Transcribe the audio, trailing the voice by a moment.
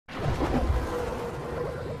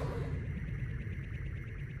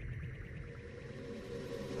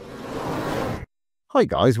Hi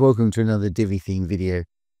guys, welcome to another Divi theme video.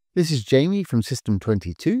 This is Jamie from System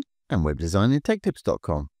 22 and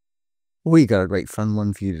webdesignandtechtips.com. We got a great fun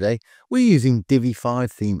one for you today. We're using Divi 5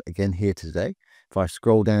 theme again here today. If I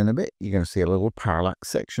scroll down a bit, you're going to see a little parallax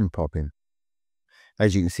section pop in.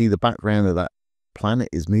 As you can see, the background of that planet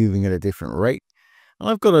is moving at a different rate. And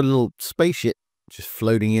I've got a little spaceship just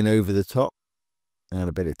floating in over the top and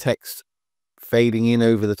a bit of text fading in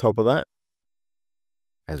over the top of that.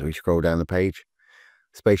 As we scroll down the page,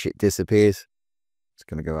 spaceship disappears. It's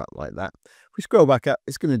going to go up like that. If we scroll back up,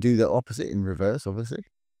 it's going to do the opposite in reverse, obviously.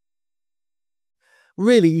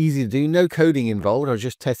 Really easy to do, no coding involved. I was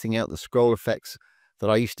just testing out the scroll effects that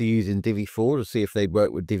I used to use in Divi 4 to see if they'd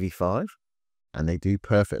work with Divi 5, and they do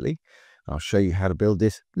perfectly. I'll show you how to build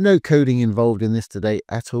this. No coding involved in this today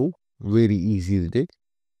at all. Really easy to do.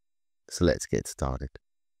 So let's get started.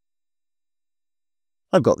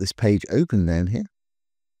 I've got this page open down here.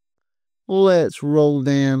 Let's roll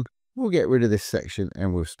down. We'll get rid of this section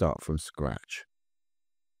and we'll start from scratch.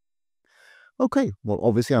 Okay, well,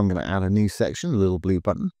 obviously I'm going to add a new section, a little blue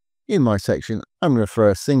button. In my section, I'm going to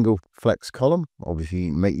throw a single flex column. Obviously,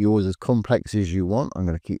 you can make yours as complex as you want. I'm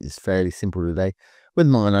going to keep this fairly simple today. With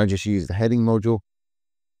mine, I just use the heading module.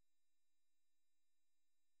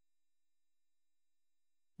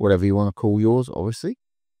 Whatever you want to call yours, obviously.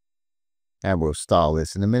 And we'll style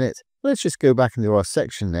this in a minute. Let's just go back into our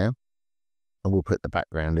section now. And we'll put the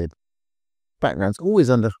background in. Background's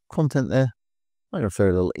always under content there. I'm going to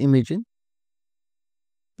throw a little image in.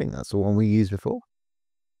 I think that's the one we used before.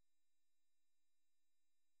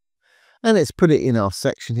 And let's put it in our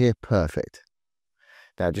section here. Perfect.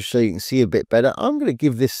 Now, just so you can see a bit better, I'm going to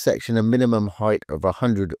give this section a minimum height of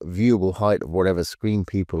 100 viewable height of whatever screen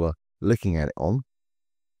people are looking at it on.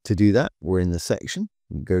 To do that, we're in the section.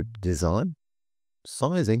 Go to design,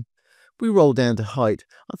 sizing. We roll down to height.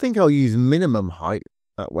 I think I'll use minimum height.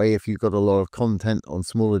 That way, if you've got a lot of content on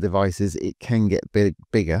smaller devices, it can get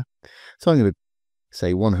bigger. So I'm going to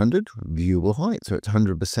say 100 viewable height. So it's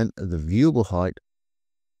 100% of the viewable height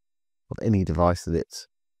of any device that it's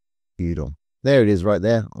viewed on. There it is right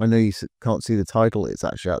there. I know you can't see the title. It's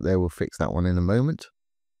actually out there. We'll fix that one in a moment.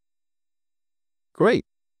 Great.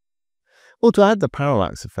 Well, to add the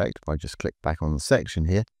parallax effect, if I just click back on the section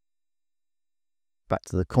here, back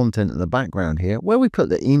to the content in the background here, where we put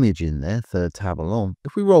the image in there, third tab along,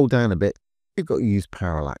 if we roll down a bit, we've got to use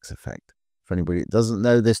parallax effect. For anybody that doesn't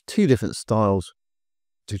know, there's two different styles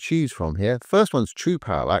to choose from here. First one's true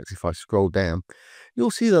parallax. If I scroll down,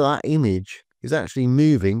 you'll see that that image is actually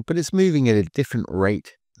moving, but it's moving at a different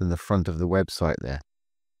rate than the front of the website there.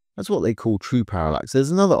 That's what they call true parallax.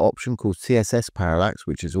 There's another option called CSS parallax,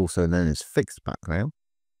 which is also known as fixed background.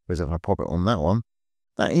 Whereas if I pop it on that one,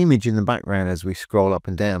 that image in the background as we scroll up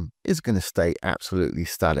and down is going to stay absolutely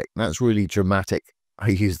static. That's really dramatic. I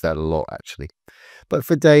use that a lot actually. But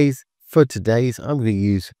for today's, I'm going to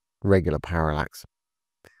use regular parallax,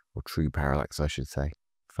 or true parallax, I should say.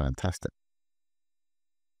 Fantastic.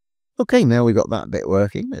 Okay, now we've got that bit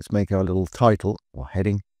working. Let's make our little title or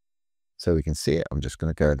heading so we can see it. I'm just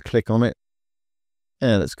going to go and click on it.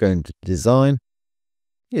 And let's go into design.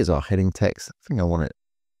 Here's our heading text. I think I want it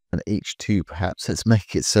an H2 perhaps. Let's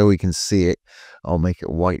make it so we can see it. I'll make it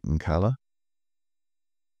white in color.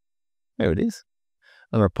 There it is.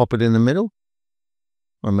 I'm going to pop it in the middle.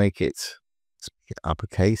 I'll make it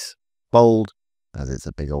uppercase, bold, as it's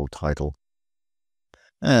a big old title.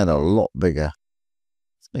 And a lot bigger.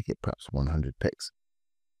 Let's make it perhaps 100 pics.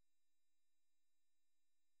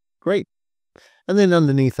 Great. And then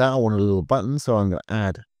underneath that, I want a little button. So I'm going to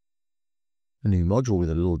add a new module with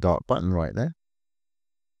a little dark button right there.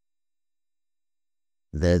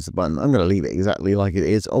 There's the button. I'm going to leave it exactly like it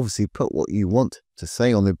is. Obviously, put what you want to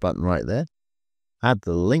say on the button right there. Add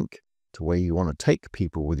the link to where you want to take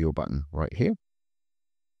people with your button right here.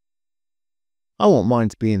 I want mine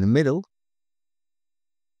to be in the middle.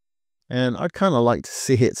 And I'd kind of like to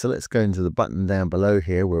see it. So let's go into the button down below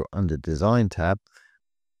here. We're under Design tab.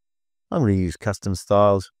 I'm going to use Custom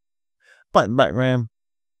Styles. Button background.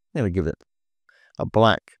 I'm going to give it a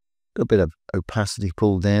black. A bit of opacity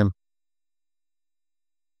pulled down.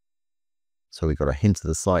 So we've got a hint of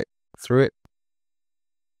the site through it.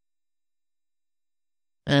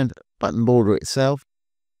 And button border itself,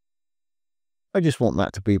 I just want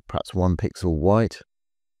that to be perhaps 1 pixel white.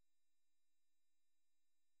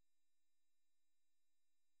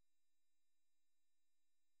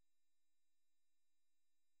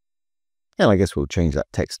 And I guess we'll change that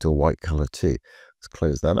text to a white color too. Let's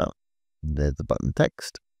close that up. There's the button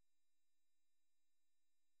text.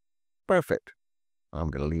 Perfect. I'm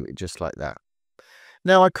going to leave it just like that.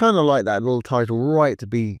 Now, I kind of like that little title right to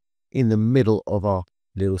be in the middle of our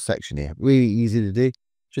little section here. Really easy to do.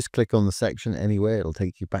 Just click on the section anywhere. It'll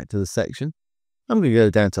take you back to the section. I'm going to go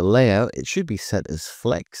down to layout. It should be set as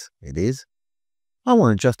flex. It is. I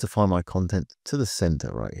want to justify my content to the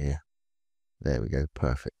center right here. There we go.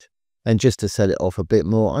 Perfect. And just to set it off a bit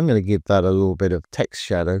more, I'm going to give that a little bit of text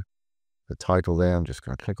shadow. The title there, I'm just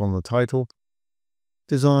going to click on the title.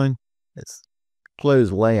 Design. Let's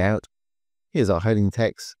close layout. Here's our heading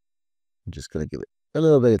text. I'm just going to give it a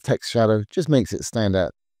little bit of text shadow. Just makes it stand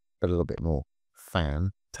out a little bit more.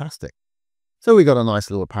 Fantastic. So we got a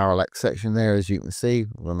nice little parallax section there, as you can see,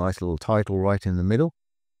 with a nice little title right in the middle.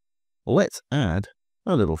 Let's add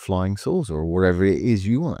a little flying saucer or whatever it is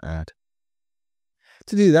you want to add.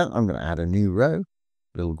 To do that, I'm going to add a new row,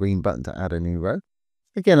 little green button to add a new row.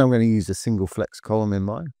 Again, I'm going to use a single flex column in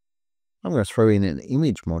mine. I'm going to throw in an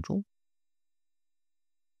image module.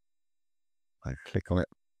 I click on it.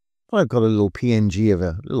 I've got a little PNG of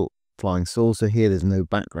a little flying saucer here. There's no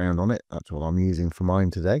background on it. That's what I'm using for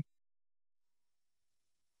mine today.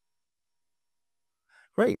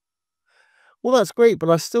 Great. Well, that's great, but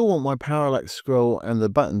I still want my parallax scroll and the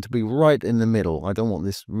button to be right in the middle. I don't want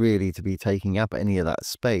this really to be taking up any of that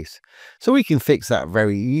space. So we can fix that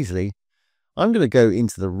very easily. I'm going to go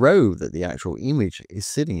into the row that the actual image is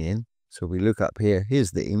sitting in. So we look up here.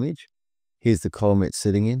 Here's the image. Here's the column it's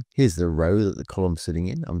sitting in. Here's the row that the column's sitting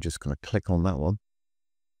in. I'm just going to click on that one.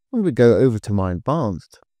 I'm going to go over to my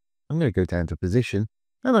advanced. I'm going to go down to position,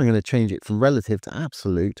 and I'm going to change it from relative to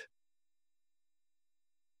absolute.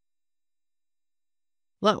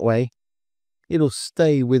 That way, it'll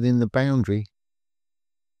stay within the boundary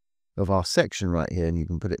of our section right here, and you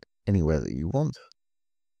can put it anywhere that you want.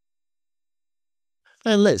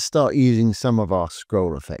 And let's start using some of our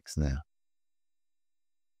scroll effects now.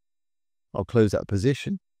 I'll close that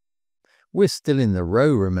position. We're still in the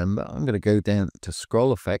row, remember. I'm going to go down to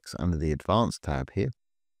scroll effects under the advanced tab here.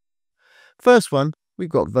 First one, we've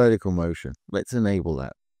got vertical motion. Let's enable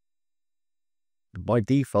that. By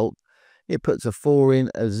default, it puts a 4 in,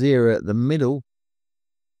 a 0 at the middle,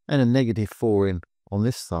 and a -4 in on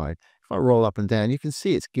this side. If I roll up and down, you can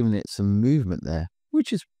see it's giving it some movement there,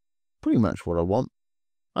 which is pretty much what I want.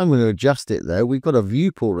 I'm going to adjust it though. We've got a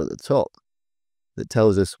viewport at the top that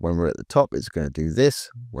tells us when we're at the top, it's going to do this.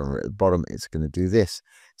 When we're at the bottom, it's going to do this.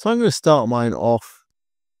 So I'm going to start mine off.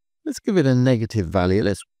 Let's give it a negative value.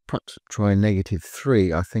 Let's perhaps try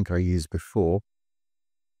 -3, I think I used before.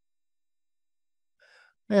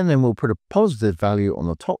 And then we'll put a positive value on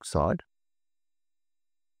the top side.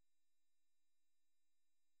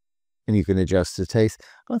 And you can adjust the taste.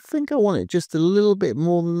 I think I want it just a little bit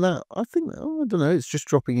more than that. I think, I don't know, it's just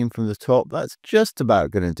dropping in from the top. That's just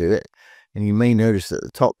about going to do it. And you may notice that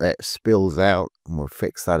the top there spills out, and we'll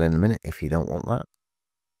fix that in a minute if you don't want that.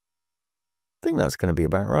 I think that's going to be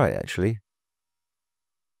about right, actually.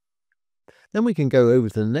 Then we can go over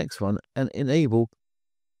to the next one and enable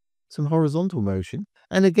some horizontal motion.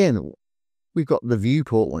 And again, we've got the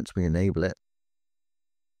viewport once we enable it.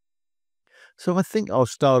 So I think I'll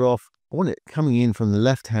start off, I want it coming in from the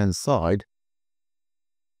left-hand side.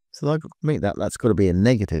 So I make that, that's got to be a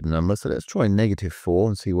negative number. So let's try -4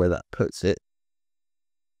 and see where that puts it.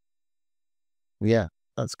 Yeah,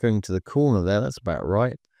 that's going to the corner there. That's about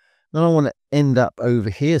right. Then I want to end up over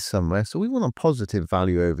here somewhere. So we want a positive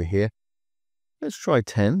value over here. Let's try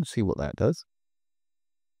 10, see what that does.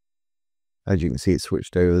 As you can see, it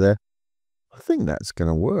switched over there. I think that's going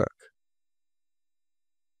to work.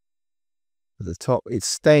 At the top, it's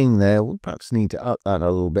staying there. We'll perhaps need to up that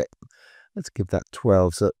a little bit. Let's give that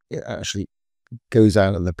 12 so it actually goes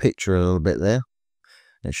out of the picture a little bit there.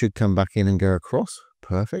 It should come back in and go across.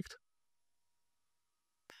 Perfect.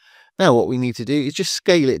 Now what we need to do is just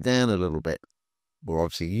scale it down a little bit. Well,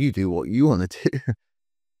 obviously you do what you want to do,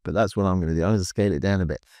 but that's what I'm going to do. I'm going to scale it down a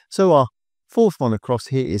bit. So our fourth one across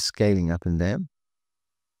here is scaling up and down.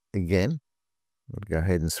 Again, we'll go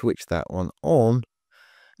ahead and switch that one on.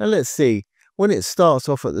 And let's see. When it starts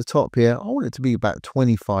off at the top here, I want it to be about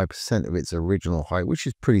 25% of its original height, which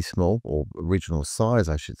is pretty small, or original size,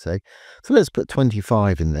 I should say. So let's put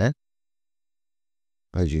 25 in there.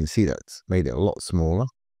 As you can see, that's made it a lot smaller.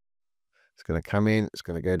 It's going to come in, it's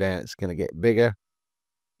going to go down, it's going to get bigger.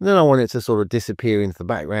 And then I want it to sort of disappear into the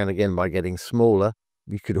background again by getting smaller.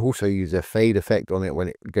 You could also use a fade effect on it when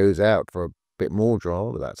it goes out for a bit more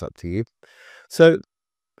draw, but that's up to you. So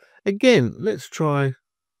again, let's try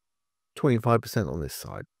 25% on this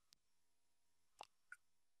side.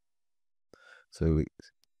 So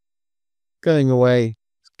it's going away,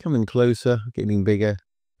 it's coming closer, getting bigger,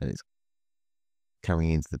 and it's coming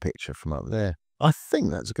into the picture from up there. I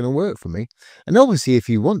think that's going to work for me. And obviously, if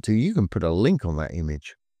you want to, you can put a link on that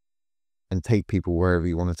image. and take people wherever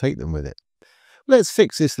you want to take them with it. Let's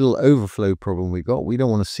fix this little overflow problem we got. We don't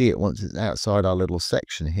want to see it once it's outside our little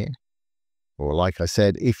section here. Or like I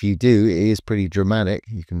said, if you do, it is pretty dramatic.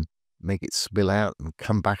 You can make it spill out and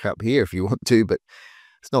come back up here if you want to, but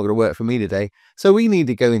it's not going to work for me today. So we need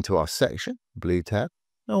to go into our section, blue tab.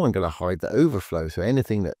 Now I'm going to hide the overflow, so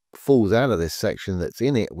anything that falls out of this section that's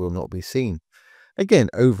in it will not be seen. Again,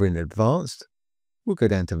 over in advanced, we'll go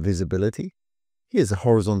down to visibility. Here's a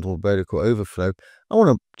horizontal vertical overflow. I want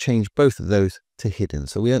to change both of those to hidden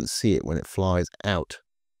so we don't see it when it flies out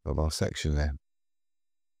of our section there.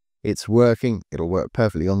 It's working. It'll work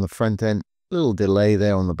perfectly on the front end. Little delay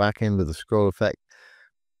there on the back end with the scroll effect.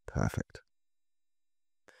 Perfect.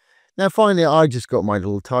 Now finally, I just got my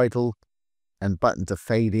little title and button to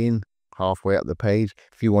fade in halfway up the page.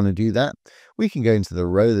 If you want to do that, we can go into the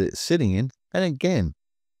row that it's sitting in. And again,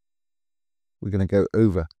 we're going to go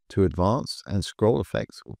over to advanced and scroll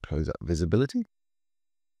effects. We'll close up visibility.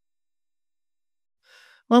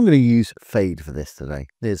 I'm going to use fade for this today.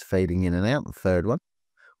 There's fading in and out, the third one.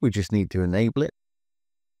 We just need to enable it.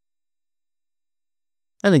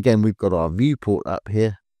 And again, we've got our viewport up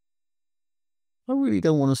here. I really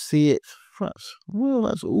don't want to see it. Perhaps, well,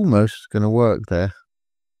 that's almost going to work there.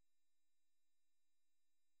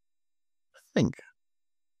 I think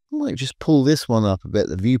I might just pull this one up a bit,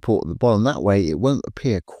 the viewport at the bottom. That way it won't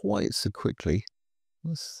appear quite so quickly.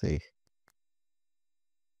 Let's see.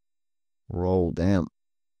 Roll down.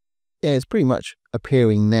 Yeah, it's pretty much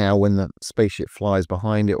appearing now when the spaceship flies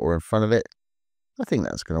behind it or in front of it. I think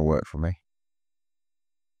that's going to work for me.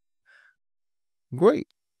 Great.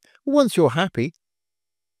 Once you're happy,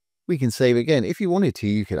 we can save again. If you wanted to,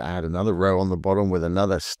 you could add another row on the bottom with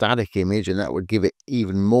another static image, and that would give it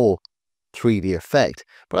even more 3D effect.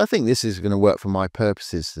 But I think this is going to work for my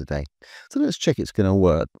purposes today. So let's check it's going to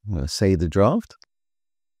work. I'm going to save the draft.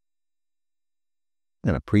 I'm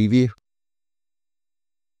going to preview.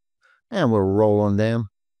 And we'll roll on down.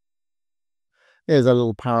 There's our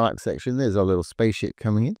little parallax section. There's our little spaceship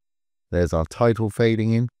coming in. There's our title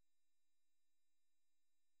fading in.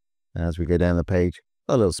 As we go down the page,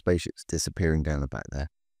 our little spaceship's disappearing down the back there.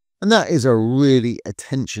 And that is a really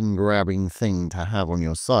attention-grabbing thing to have on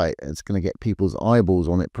your site. It's going to get people's eyeballs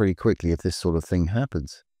on it pretty quickly if this sort of thing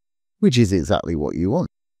happens, which is exactly what you want.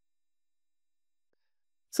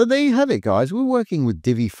 So there you have it, guys. We're working with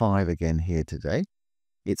Divi 5 again here today.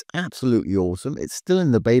 It's absolutely awesome. It's still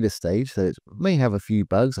in the beta stage, so it may have a few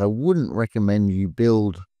bugs. I wouldn't recommend you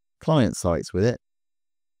build client sites with it.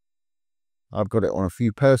 I've got it on a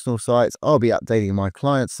few personal sites. I'll be updating my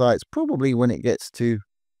client sites probably when it gets to,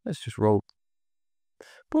 let's just roll,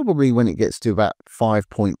 probably when it gets to about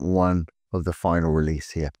 5.1 of the final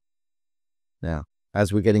release here. Now,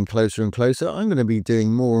 as we're getting closer and closer, I'm going to be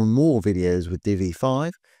doing more and more videos with Divi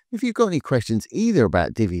 5. If you've got any questions either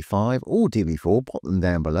about Divi 5 or Divi 4, pop them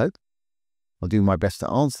down below. I'll do my best to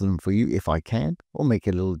answer them for you if I can, or make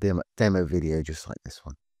a little demo video just like this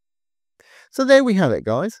one. So there we have it,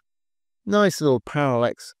 guys. Nice little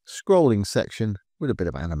parallax scrolling section with a bit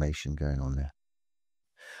of animation going on there.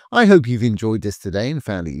 I hope you've enjoyed this today and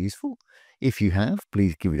found it useful. If you have,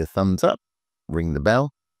 please give it a thumbs up, ring the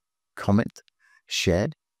bell, comment, share,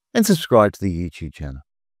 and subscribe to the YouTube channel.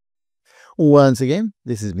 Once again,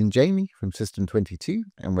 this has been Jamie from System22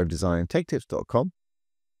 and webdesignandtechtips.com.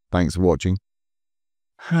 Thanks for watching.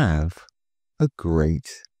 Have a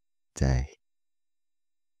great day.